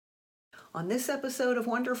On this episode of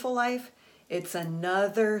Wonderful Life, it's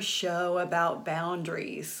another show about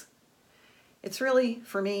boundaries. It's really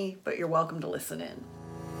for me, but you're welcome to listen in.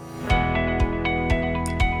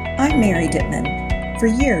 I'm Mary Dittman. For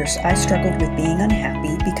years, I struggled with being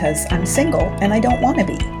unhappy because I'm single and I don't want to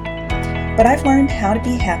be. But I've learned how to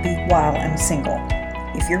be happy while I'm single.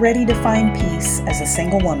 If you're ready to find peace as a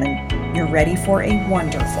single woman, you're ready for a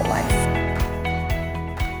wonderful life.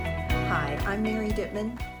 Hi, I'm Mary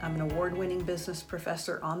Dittman. I'm an award-winning business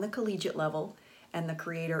professor on the collegiate level and the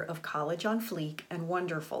creator of College on Fleek and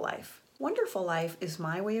Wonderful Life. Wonderful Life is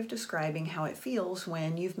my way of describing how it feels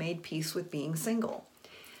when you've made peace with being single.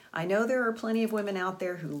 I know there are plenty of women out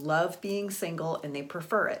there who love being single and they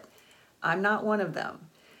prefer it. I'm not one of them.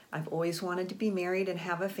 I've always wanted to be married and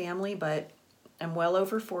have a family, but I'm well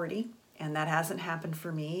over 40 and that hasn't happened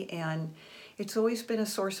for me. And it's always been a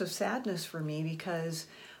source of sadness for me because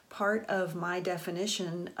part of my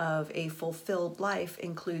definition of a fulfilled life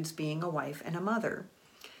includes being a wife and a mother.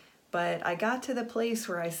 But I got to the place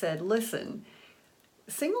where I said, listen,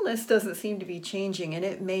 singleness doesn't seem to be changing and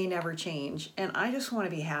it may never change. And I just want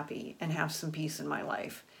to be happy and have some peace in my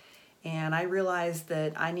life. And I realized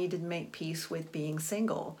that I needed to make peace with being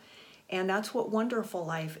single. And that's what Wonderful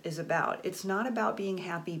Life is about. It's not about being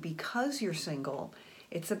happy because you're single.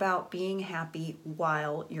 It's about being happy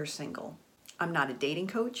while you're single. I'm not a dating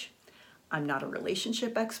coach. I'm not a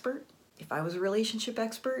relationship expert. If I was a relationship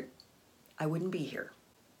expert, I wouldn't be here.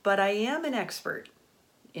 But I am an expert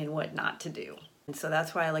in what not to do. And so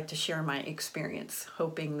that's why I like to share my experience,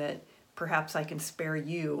 hoping that perhaps I can spare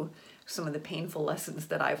you some of the painful lessons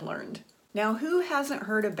that I've learned. Now, who hasn't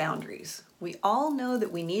heard of boundaries? We all know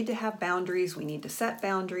that we need to have boundaries. We need to set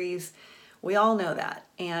boundaries. We all know that.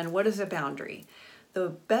 And what is a boundary? The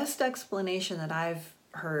best explanation that I've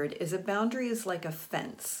heard is a boundary is like a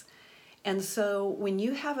fence. And so when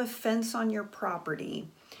you have a fence on your property,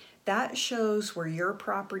 that shows where your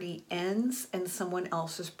property ends and someone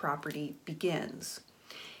else's property begins.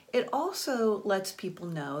 It also lets people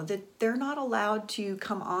know that they're not allowed to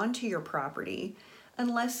come onto your property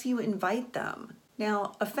unless you invite them.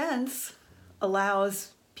 Now, a fence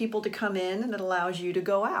allows people to come in and it allows you to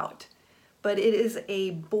go out. But it is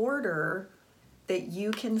a border that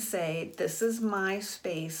you can say, this is my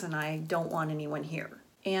space and I don't want anyone here.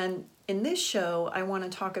 And in this show, I want to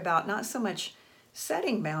talk about not so much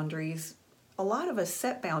setting boundaries. A lot of us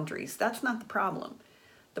set boundaries. That's not the problem.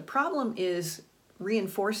 The problem is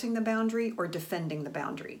reinforcing the boundary or defending the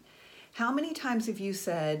boundary. How many times have you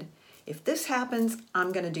said, if this happens,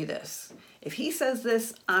 I'm going to do this. If he says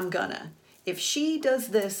this, I'm gonna. If she does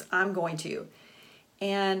this, I'm going to.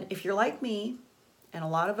 And if you're like me and a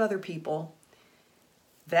lot of other people,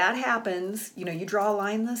 that happens, you draw a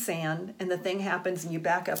line in the sand and the thing happens and you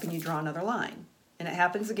back up and you draw another line. And it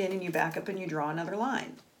happens again and you back up and you draw another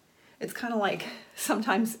line. It's kind of like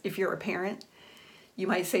sometimes if you're a parent, you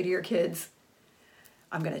might say to your kids,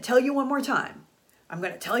 I'm going to tell you one more time. I'm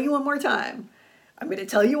going to tell you one more time. I'm going to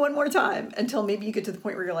tell you one more time until maybe you get to the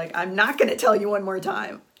point where you're like, I'm not going to tell you one more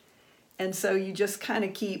time. And so you just kind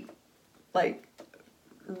of keep like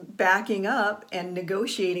backing up and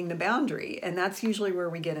negotiating the boundary. And that's usually where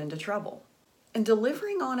we get into trouble. And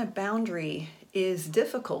delivering on a boundary is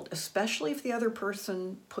difficult, especially if the other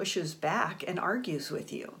person pushes back and argues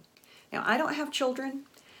with you. Now, I don't have children,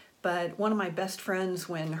 but one of my best friends,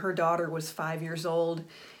 when her daughter was 5 years old,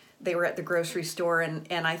 they were at the grocery store, and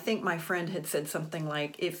I think my friend had said something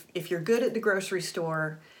like, if you're good at the grocery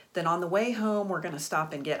store, then on the way home, we're going to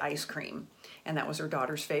stop and get ice cream. And that was her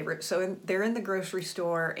daughter's favorite. So they're in the grocery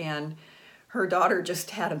store, and her daughter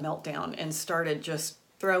just had a meltdown and started just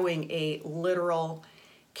throwing a literal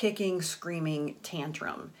kicking, screaming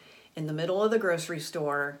tantrum in the middle of the grocery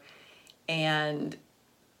store. And,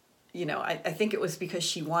 I think it was because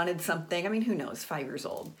she wanted something. I mean, who knows, 5 years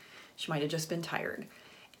old. She might have just been tired.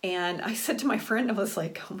 And I said to my friend, I was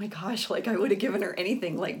like, oh my gosh, like I would have given her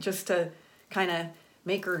anything, like just to kind of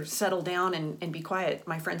make her settle down and be quiet.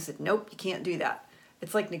 My friend said, nope, you can't do that.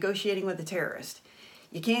 It's like negotiating with a terrorist.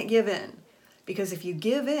 You can't give in, because if you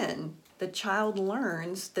give in, the child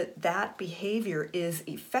learns that behavior is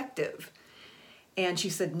effective. And she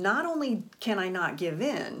said, not only can I not give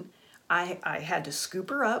in, I had to scoop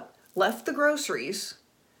her up, left the groceries,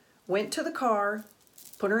 went to the car,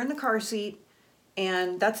 put her in the car seat,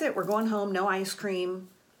 and that's it. We're going home. No ice cream,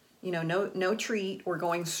 no treat. We're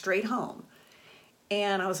going straight home.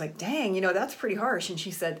 And I was like, dang, that's pretty harsh. And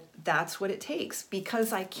she said, that's what it takes,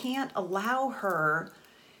 because I can't allow her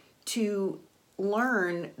to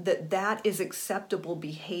learn that is acceptable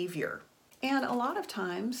behavior. And a lot of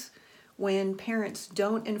times when parents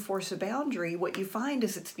don't enforce a boundary, what you find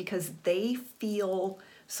is it's because they feel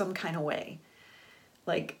some kind of way.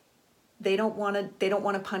 Like they don't want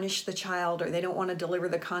to punish the child, or they don't want to deliver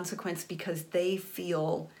the consequence because they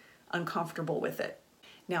feel uncomfortable with it.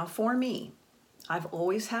 Now, for me, I've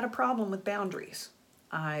always had a problem with boundaries.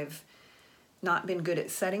 I've not been good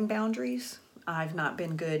at setting boundaries. I've not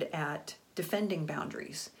been good at defending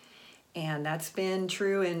boundaries. And that's been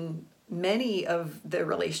true in many of the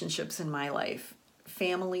relationships in my life.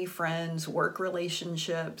 Family, friends, work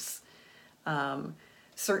relationships,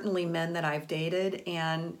 certainly men that I've dated.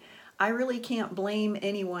 And I really can't blame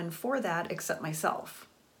anyone for that except myself.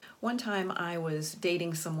 One time I was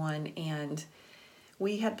dating someone and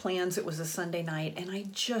we had plans. It was a Sunday night and I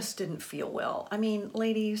just didn't feel well. I mean,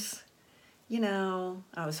 ladies, you know,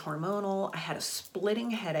 I was hormonal. I had a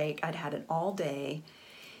splitting headache. I'd had it all day.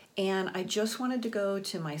 And I just wanted to go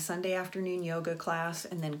to my Sunday afternoon yoga class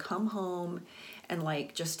and then come home and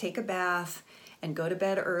like just take a bath and go to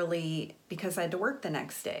bed early because I had to work the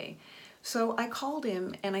next day. So I called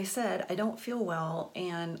him and I said, I don't feel well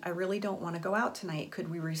and I really don't want to go out tonight.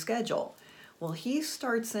 Could we reschedule? Well, he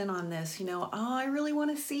starts in on this, you know, oh, I really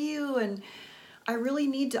want to see you and I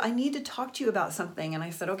need to talk to you about something. And I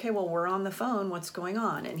said, okay, well, we're on the phone. What's going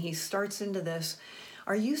on? And he starts into this,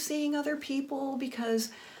 are you seeing other people?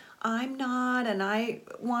 Because I'm not, and I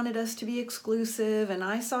wanted us to be exclusive, and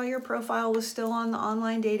I saw your profile was still on the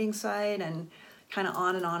online dating site, and kind of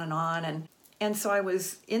on and on and on. And so I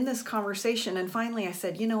was in this conversation, and finally I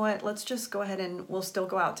said, you know what, let's just go ahead and we'll still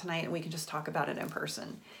go out tonight and we can just talk about it in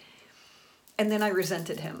person. And then I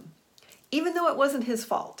resented him, even though it wasn't his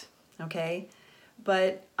fault, okay?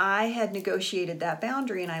 But I had negotiated that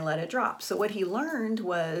boundary and I let it drop. So what he learned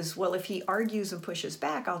was, well, if he argues and pushes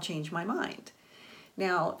back, I'll change my mind.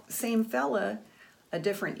 Now, same fella, a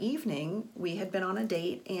different evening, we had been on a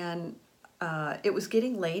date and it was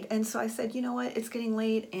getting late. And so I said, you know what, it's getting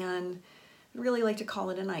late and I'd really like to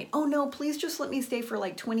call it a night. Oh no, please just let me stay for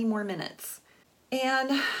like 20 more minutes.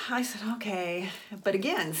 And I said, okay. But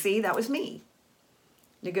again, see, that was me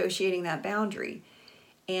negotiating that boundary.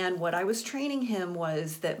 And what I was training him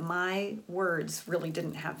was that my words really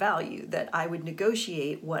didn't have value, that I would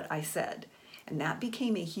negotiate what I said. And that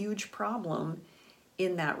became a huge problem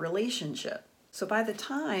in that relationship. So by the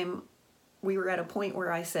time we were at a point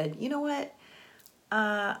where I said, you know what,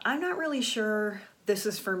 I'm not really sure this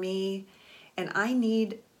is for me, and I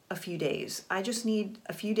need a few days. I just need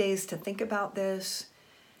a few days to think about this.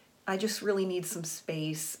 I just really need some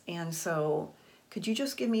space. And so could you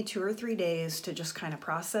just give me 2 or 3 days to just kind of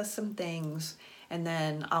process some things, and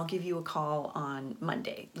then I'll give you a call on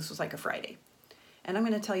Monday. This was like a Friday. And I'm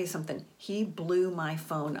going to tell you something. He blew my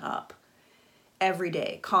phone up every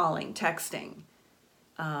day, calling, texting.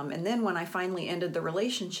 And then when I finally ended the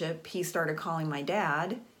relationship, he started calling my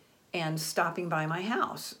dad and stopping by my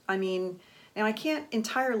house. I mean, now I can't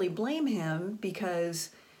entirely blame him because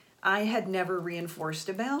I had never reinforced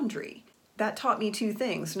a boundary. That taught me 2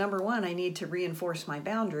 things. Number 1, I need to reinforce my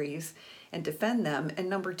boundaries and defend them. And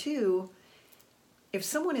number 2, if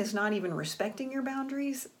someone is not even respecting your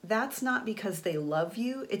boundaries, that's not because they love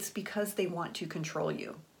you, it's because they want to control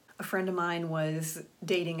you. A friend of mine was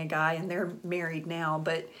dating a guy, and they're married now,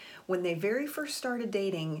 but when they very first started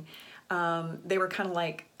dating, they were kind of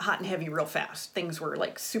like hot and heavy real fast. Things were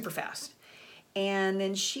like super fast. And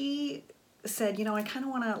then she said, you know, I kind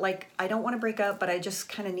of want to, like, I don't want to break up, but I just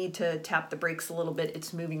kind of need to tap the brakes a little bit.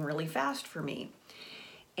 It's moving really fast for me.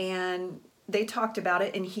 And they talked about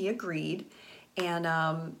it, and he agreed. And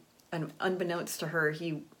unbeknownst to her,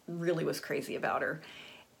 he really was crazy about her.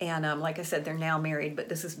 And like I said, they're now married, but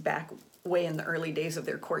this is back way in the early days of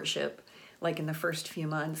their courtship, like in the first few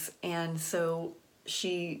months. And so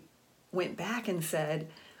she went back and said,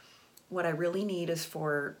 what I really need is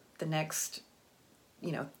for the next,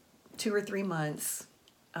 2 or 3 months,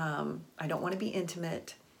 I don't want to be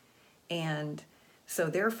intimate. And so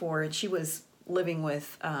therefore, she was living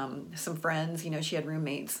with some friends, she had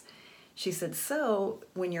roommates. She said, so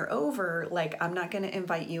when you're over, like, I'm not going to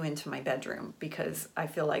invite you into my bedroom because I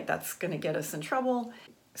feel like that's going to get us in trouble.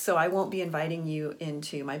 So I won't be inviting you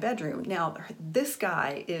into my bedroom. Now, this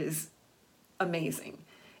guy is amazing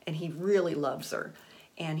and he really loves her.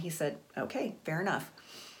 And he said, okay, fair enough.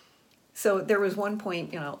 So there was one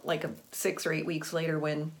point, like 6 or 8 weeks later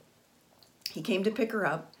when he came to pick her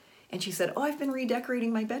up and she said, oh, I've been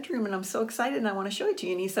redecorating my bedroom and I'm so excited and I want to show it to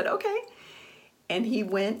you. And he said, okay. And he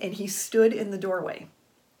went and he stood in the doorway.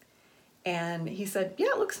 And he said, yeah,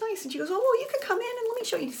 it looks nice. And she goes, oh, well, you could come in and let me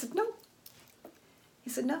show you. He said, no. He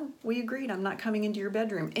said, no, we agreed. I'm not coming into your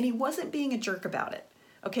bedroom. And he wasn't being a jerk about it.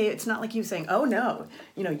 Okay, it's not like he was saying, oh no,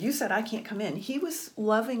 you said I can't come in. He was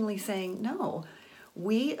lovingly saying, no,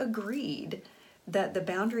 we agreed that the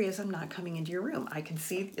boundary is I'm not coming into your room. I can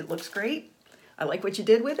see it looks great. I like what you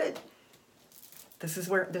did with it. This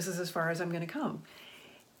is as far as I'm going to come.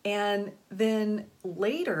 And then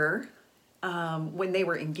later, when they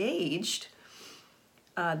were engaged,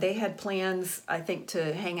 they had plans, I think,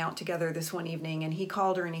 to hang out together this one evening. And he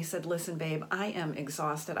called her and he said, listen, babe, I am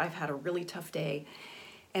exhausted. I've had a really tough day.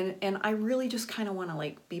 And I really just kind of want to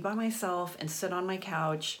like be by myself and sit on my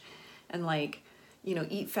couch and like,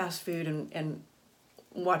 eat fast food and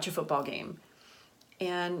watch a football game.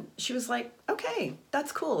 And she was like, okay,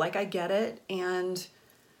 that's cool. Like, I get it. And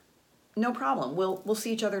no problem. We'll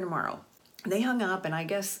see each other tomorrow. They hung up, and I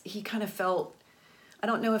guess he kind of felt, I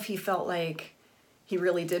don't know if he felt like he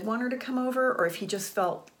really did want her to come over or if he just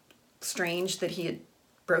felt strange that he had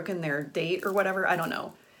broken their date or whatever. I don't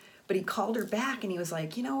know. But he called her back and he was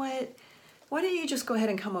like, you know what? Why don't you just go ahead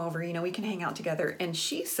and come over? We can hang out together. And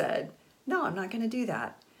she said, no, I'm not going to do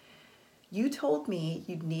that. You told me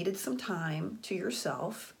you needed some time to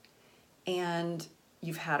yourself and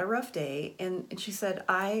you've had a rough day. And she said,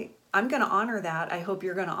 I'm going to honor that. I hope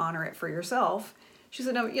you're going to honor it for yourself. She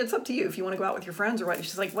said, no, it's up to you if you want to go out with your friends or what.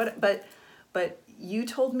 She's like, what? But you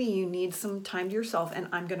told me you need some time to yourself and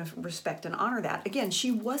I'm going to respect and honor that. Again,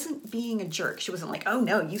 she wasn't being a jerk. She wasn't like, oh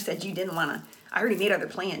no, you said you didn't want to, I already made other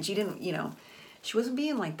plans. You didn't, she wasn't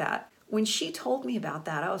being like that. When she told me about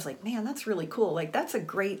that, I was like, man, that's really cool. Like, that's a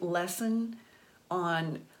great lesson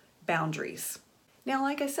on boundaries. Now,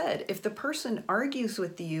 like I said, if the person argues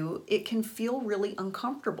with you, it can feel really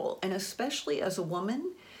uncomfortable. And especially as a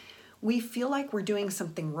woman, we feel like we're doing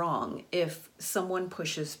something wrong if someone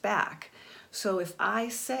pushes back. So if I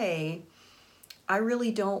say, I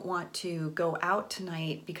really don't want to go out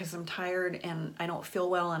tonight because I'm tired and I don't feel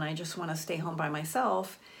well and I just want to stay home by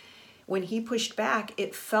myself, when he pushed back,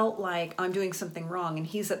 it felt like I'm doing something wrong and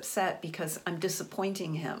he's upset because I'm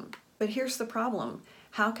disappointing him. But here's the problem.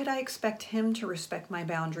 How could I expect him to respect my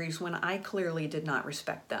boundaries when I clearly did not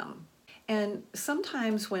respect them? And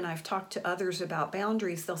sometimes when I've talked to others about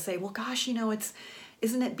boundaries, they'll say, well, gosh,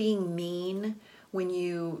 isn't it being mean when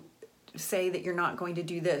you say that you're not going to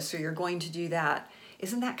do this or you're going to do that?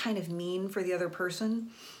 Isn't that kind of mean for the other person?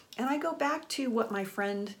 And I go back to what my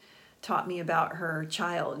friend taught me about her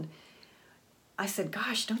child. I said,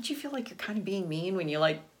 gosh, don't you feel like you're kind of being mean when you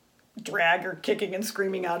like drag her kicking and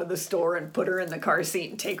screaming out of the store and put her in the car seat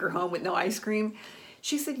and take her home with no ice cream?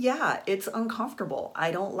 She said, yeah, it's uncomfortable. I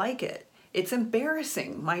don't like it. It's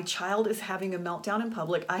embarrassing. My child is having a meltdown in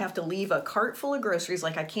public. I have to leave a cart full of groceries.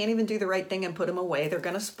 Like, I can't even do the right thing and put them away. They're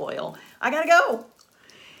going to spoil. I got to go.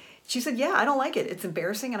 She said, yeah, I don't like it. It's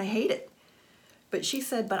embarrassing and I hate it. But she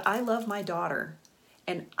said, but I love my daughter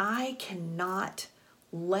and I cannot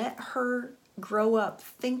let her grow up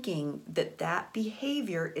thinking that that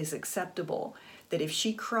behavior is acceptable, that if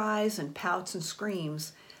she cries and pouts and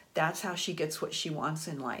screams, that's how she gets what she wants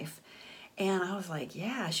in life. And I was like,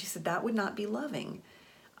 yeah. She said, that would not be loving.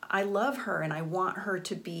 I love her and I want her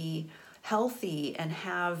to be healthy and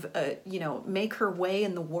have, make her way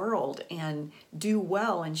in the world and do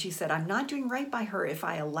well. And she said, I'm not doing right by her if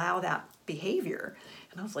I allow that behavior.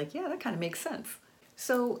 And I was like, yeah, that kind of makes sense.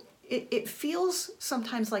 So it feels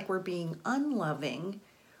sometimes like we're being unloving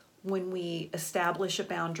when we establish a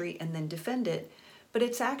boundary and then defend it, but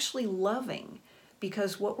it's actually loving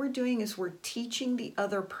because what we're doing is we're teaching the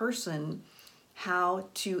other person how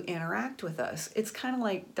to interact with us. It's kind of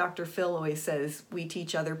like Dr. Phil always says, we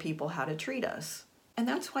teach other people how to treat us. And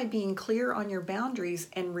that's why being clear on your boundaries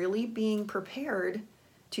and really being prepared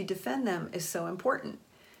to defend them is so important.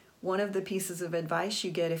 One of the pieces of advice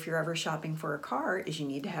you get if you're ever shopping for a car is you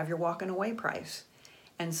need to have your walking away price.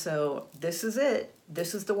 And so this is it.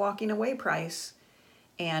 This is the walking away price.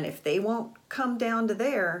 And if they won't come down to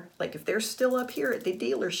there, like if they're still up here at the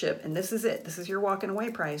dealership and this is it, this is your walking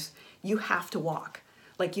away price, you have to walk.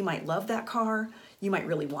 Like you might love that car, you might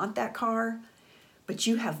really want that car, but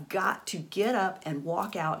you have got to get up and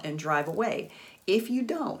walk out and drive away. If you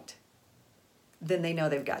don't, then they know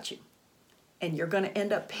they've got you. And you're going to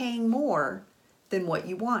end up paying more than what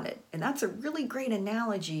you wanted. And that's a really great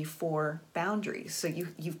analogy for boundaries. So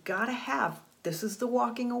you've got to have, this is the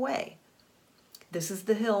walking away. This is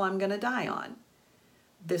the hill I'm going to die on.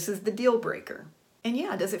 This is the deal breaker. And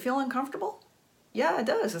yeah, does it feel uncomfortable? Yeah, it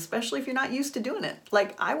does, especially if you're not used to doing it.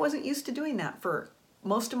 Like I wasn't used to doing that for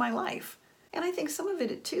most of my life. And I think some of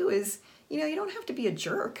it too is, you don't have to be a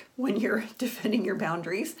jerk when you're defending your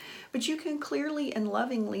boundaries, but you can clearly and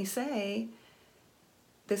lovingly say,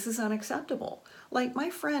 this is unacceptable. Like my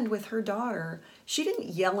friend with her daughter, she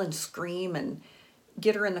didn't yell and scream and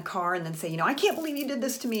get her in the car and then say, I can't believe you did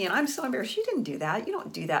this to me and I'm so embarrassed. She didn't do that. You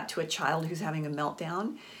don't do that to a child who's having a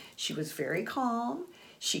meltdown. She was very calm.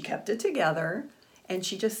 She kept it together and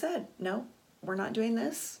she just said, no, we're not doing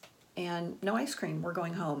this and no ice cream. We're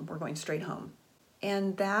going home. We're going straight home.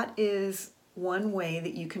 And that is one way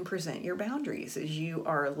that you can present your boundaries is you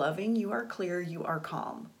are loving, you are clear, you are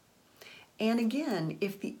calm. And again,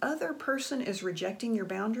 if the other person is rejecting your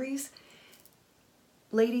boundaries,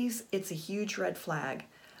 ladies, it's a huge red flag.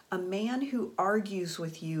 A man who argues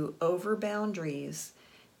with you over boundaries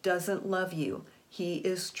doesn't love you. He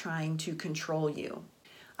is trying to control you.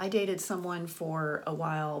 I dated someone for a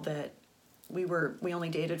while that we only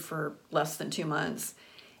dated for less than 2 months.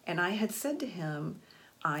 And I had said to him,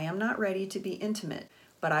 I am not ready to be intimate,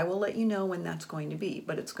 but I will let you know when that's going to be,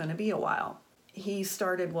 but it's going to be a while. He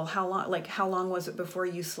started, well, how long was it before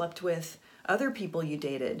you slept with other people you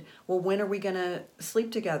dated? Well, when are we going to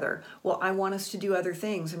sleep together? Well, I want us to do other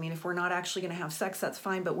things. I mean, if we're not actually going to have sex, that's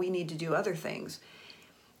fine, but we need to do other things.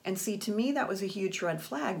 And see, to me, that was a huge red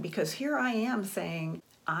flag because here I am saying,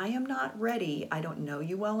 I am not ready. I don't know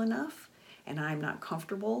you well enough, and I'm not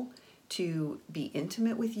comfortable to be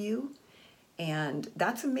intimate with you. And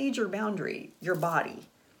that's a major boundary, your body.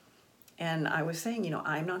 And I was saying,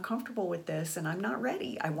 I'm not comfortable with this and I'm not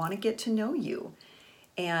ready. I want to get to know you.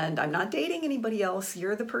 And I'm not dating anybody else.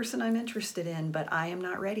 You're the person I'm interested in, but I am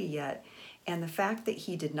not ready yet. And the fact that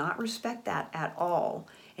he did not respect that at all,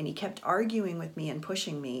 and he kept arguing with me and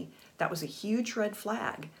pushing me, that was a huge red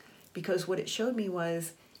flag. Because what it showed me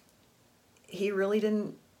was he really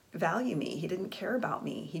didn't value me. He didn't care about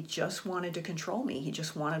me. He just wanted to control me. He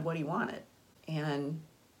just wanted what he wanted. And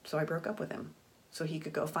so I broke up with him so he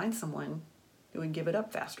could go find someone who would give it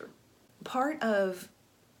up faster. Part of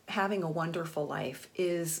having a wonderful life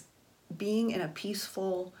is being in a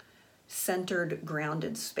peaceful, centered,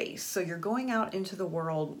 grounded space. So you're going out into the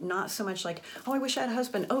world, not so much like, oh, I wish I had a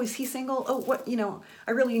husband. Oh, is he single? Oh, what,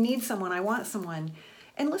 I really need someone. I want someone.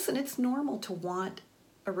 And listen, it's normal to want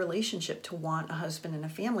a relationship, to want a husband and a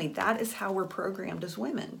family. That is how we're programmed as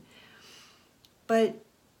women. But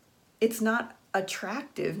it's not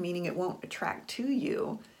attractive, meaning it won't attract to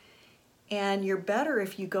you. And you're better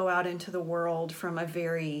if you go out into the world from a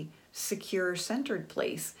very secure, centered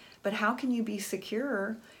place. But how can you be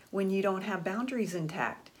secure when you don't have boundaries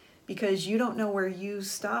intact? Because you don't know where you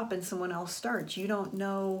stop and someone else starts. You don't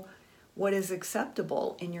know what is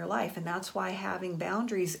acceptable in your life. And that's why having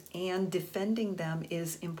boundaries and defending them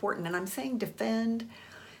is important. And I'm saying defend,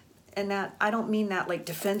 and that I don't mean that like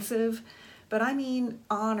defensive, but I mean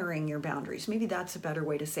honoring your boundaries. Maybe that's a better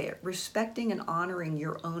way to say it. Respecting and honoring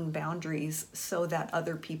your own boundaries so that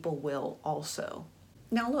other people will also.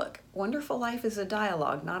 Now look, Wonderful Life is a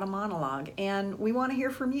dialogue, not a monologue, and we want to hear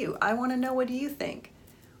from you. I want to know, what do you think?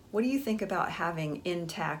 What do you think about having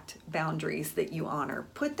intact boundaries that you honor?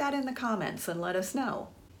 Put that in the comments and let us know.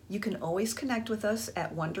 You can always connect with us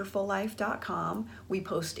at wonderfullife.com. We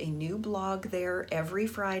post a new blog there every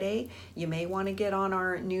Friday. You may want to get on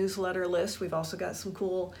our newsletter list. We've also got some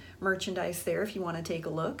cool merchandise there if you want to take a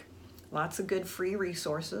look. Lots of good free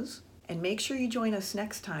resources. And make sure you join us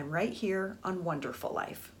next time right here on Wonderful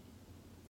Life.